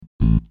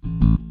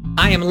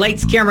I am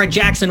Lights Camera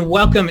Jackson.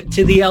 Welcome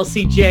to the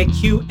LCJ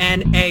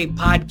Q&A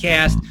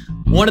Podcast.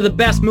 One of the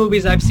best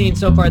movies I've seen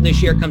so far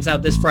this year comes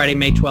out this Friday,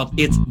 May 12th.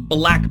 It's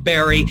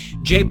BlackBerry.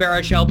 Jay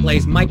Baruchel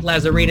plays Mike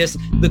Lazaridis,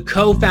 the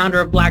co-founder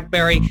of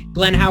BlackBerry.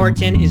 Glenn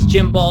Howerton is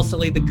Jim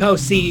Balsille, the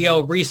co-CEO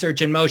of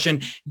Research in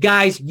Motion.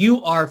 Guys,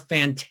 you are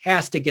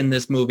fantastic in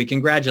this movie.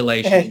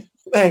 Congratulations. Hey,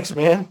 thanks,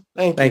 man.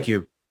 Thank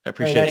you. I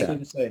appreciate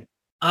that.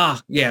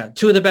 Yeah.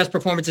 Two of the best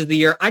performances of the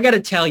year. I got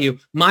to tell you,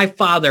 my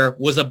father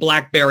was a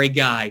BlackBerry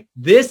guy.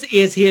 This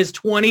is his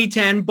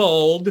 2010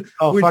 Bold.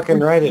 Oh,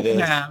 fucking right it is.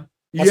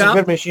 That's a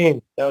good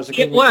machine. That was a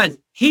good machine.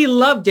 He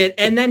loved it.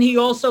 And then he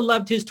also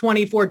loved his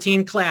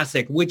 2014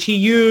 Classic, which he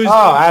used.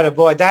 Oh,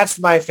 attaboy. That's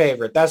my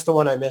favorite. That's the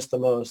one I missed the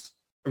most.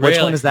 Which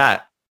one is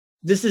that?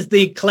 This is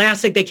the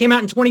Classic. They came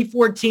out in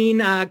 2014,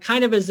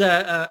 kind of as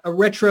a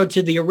retro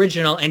to the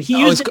original. And he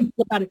used it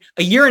about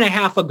a year and a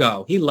half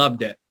ago. He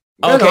loved it.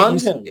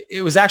 Okay.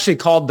 It was actually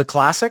called the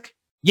Classic?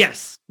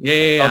 Yes.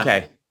 Yeah.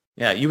 Okay.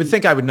 Yeah, you would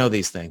think I would know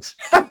these things.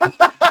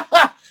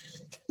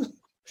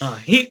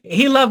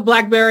 He loved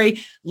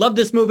BlackBerry, loved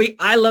this movie.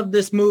 I love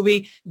this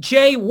movie.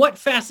 Jay, what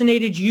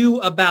fascinated you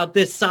about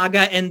this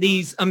saga and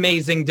these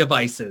amazing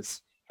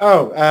devices?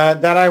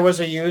 That I was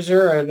a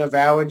user, an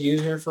avowed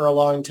user for a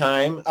long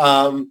time.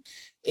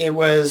 It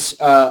was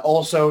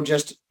also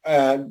just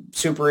a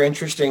super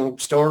interesting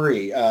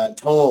story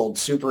told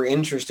super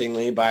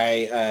interestingly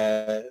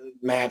by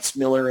Matts,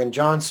 Miller, and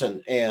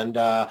Johnson. And,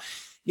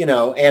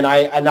 and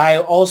I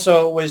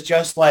also was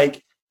just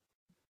like,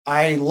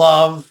 I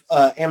love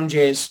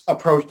MJ's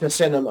approach to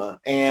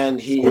cinema,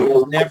 and he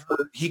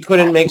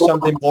couldn't make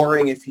something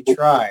boring if he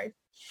tried.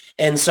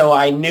 And so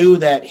I knew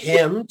that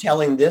him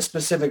telling this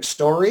specific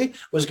story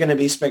was going to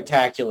be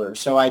spectacular.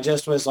 So I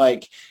just was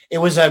like, it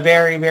was a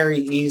very, very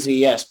easy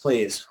yes,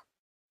 please.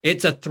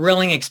 It's a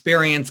thrilling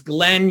experience.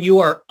 Glenn, you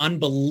are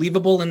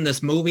unbelievable in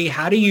this movie.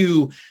 How did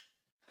you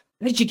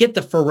get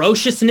the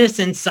ferociousness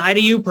inside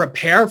of you,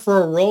 prepare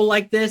for a role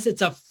like this?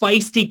 It's a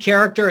feisty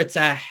character. It's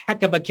a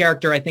heck of a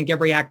character I think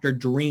every actor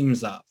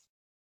dreams of.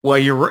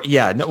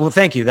 Well,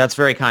 thank you. That's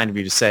very kind of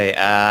you to say.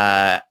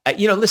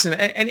 Listen,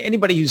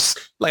 anybody who's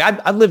like,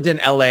 I've lived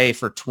in LA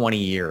for 20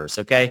 years.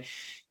 Okay.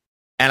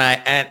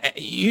 And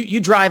you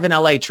drive in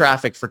LA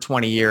traffic for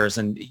 20 years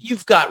and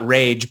you've got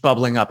rage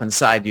bubbling up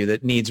inside you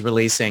that needs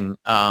releasing.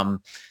 No,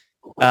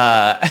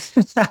 I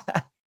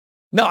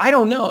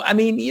don't know. I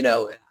mean,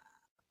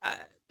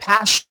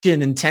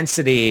 passion,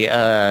 intensity.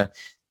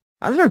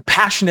 I'm a very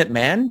passionate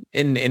man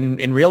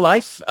in real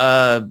life.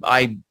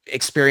 I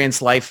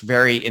experience life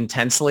very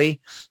intensely,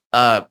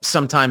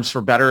 sometimes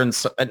for better and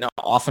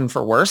often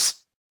for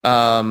worse.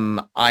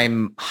 I'm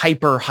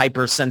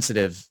hyper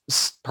sensitive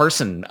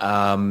person.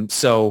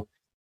 So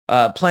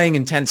playing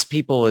intense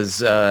people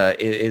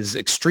is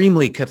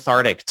extremely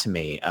cathartic to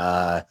me.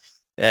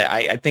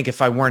 I think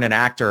if I weren't an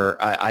actor,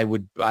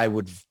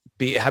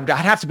 I'd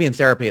have to be in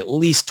therapy at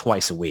least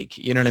twice a week.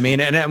 You know what I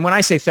mean? And when I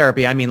say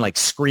therapy, I mean like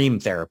scream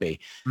therapy.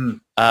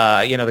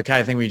 The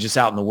kind of thing where you're just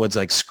out in the woods,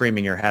 like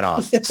screaming your head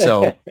off.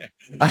 So,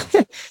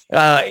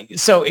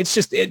 so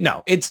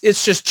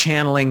it's just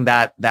channeling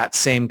that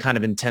same kind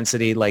of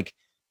intensity, like,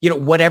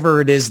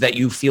 whatever it is that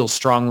you feel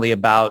strongly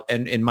about.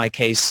 And in my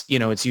case,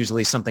 it's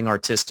usually something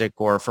artistic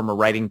or from a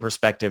writing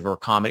perspective or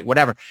comedy,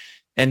 whatever.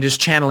 And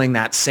just channeling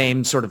that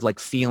same sort of like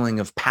feeling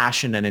of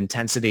passion and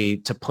intensity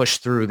to push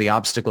through the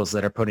obstacles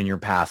that are put in your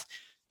path,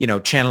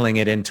 channeling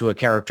it into a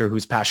character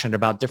who's passionate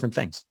about different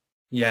things.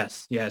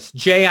 Yes.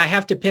 Jay, I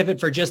have to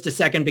pivot for just a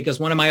second because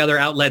one of my other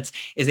outlets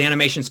is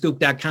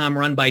animationscoop.com,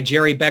 run by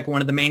Jerry Beck,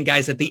 one of the main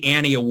guys at the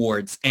Annie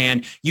Awards.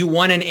 And you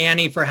won an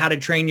Annie for How to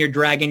Train Your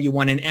Dragon. You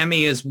won an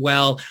Emmy as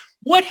well.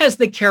 What has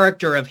the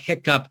character of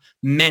Hiccup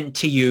meant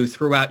to you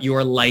throughout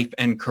your life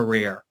and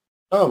career?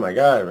 Oh my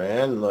God,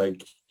 man.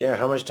 Like, yeah,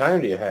 how much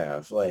time do you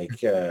have? Like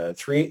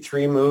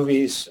three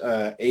movies,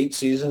 8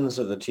 seasons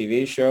of the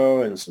TV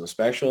show and some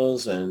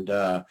specials. And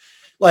it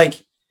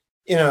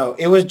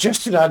was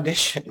just an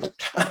audition.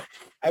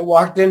 I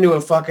walked into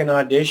a fucking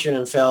audition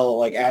and fell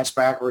like ass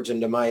backwards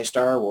into my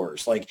Star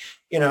Wars. Like,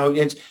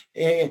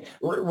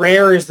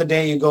 rare is the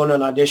day you go into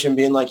an audition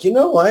being like, you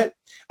know what?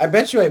 I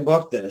bet you I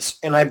booked this,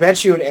 and I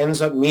bet you it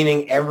ends up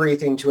meaning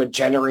everything to a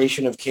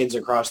generation of kids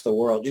across the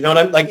world. You know what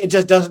I'm like? It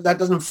just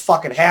doesn't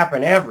fucking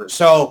happen ever.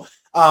 So,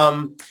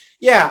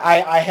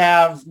 I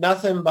have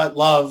nothing but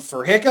love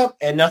for Hiccup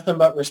and nothing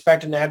but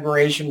respect and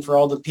admiration for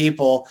all the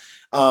people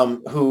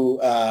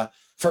for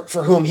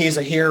whom he's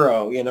a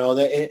hero.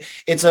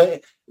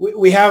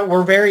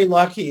 We're very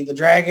lucky. The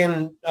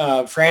Dragon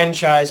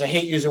franchise, I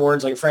hate using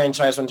words like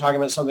franchise when talking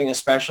about something as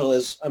special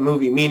as a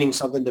movie meaning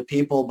something to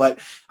people, but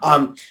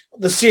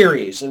the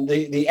series and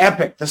the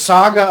epic, the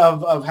saga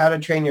of How to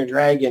Train Your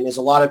Dragon is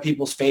a lot of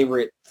people's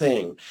favorite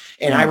thing.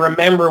 And I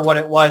remember what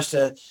it was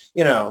to,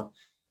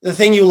 the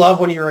thing you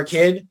love when you're a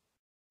kid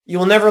You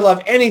will never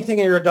love anything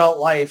in your adult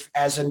life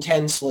as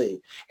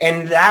intensely.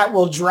 And that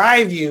will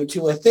drive you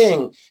to a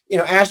thing. You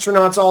know,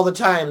 astronauts all the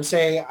time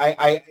say,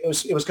 it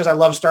was because I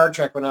loved Star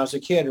Trek when I was a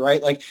kid,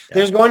 right? Like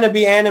there's going to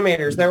be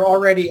animators. There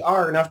already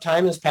are. Enough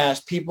time has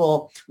passed.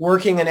 People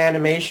working in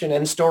animation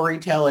and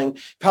storytelling,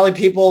 probably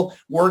people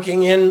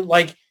working in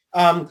like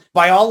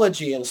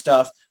biology and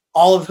stuff,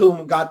 all of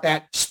whom got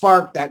that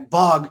spark, that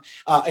bug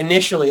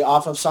initially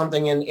off of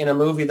something in a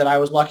movie that I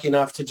was lucky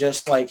enough to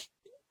just like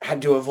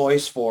had to a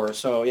voice for.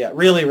 So yeah,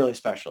 really, really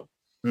special.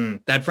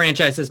 That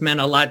franchise has meant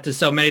a lot to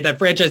so many. That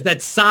franchise,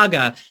 that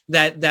saga,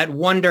 that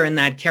wonder and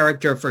that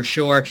character for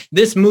sure.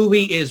 This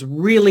movie is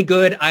really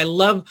good. I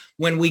love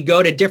when we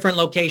go to different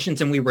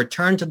locations and we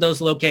return to those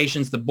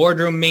locations, the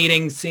boardroom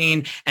meeting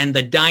scene and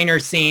the diner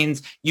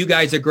scenes. You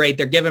guys are great.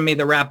 They're giving me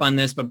the rap on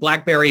this, but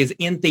BlackBerry is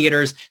in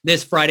theaters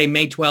this Friday,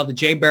 May 12th.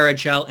 Jay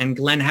Baruchel and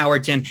Glenn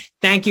Howerton,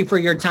 thank you for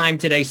your time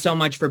today. So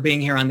much for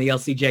being here on the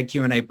LCJ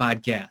Q&A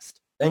podcast.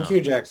 Thank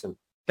you, Jackson.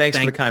 Thanks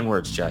for the kind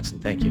words, Jackson.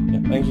 Thank you. Yeah,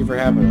 thank you for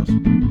having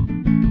us.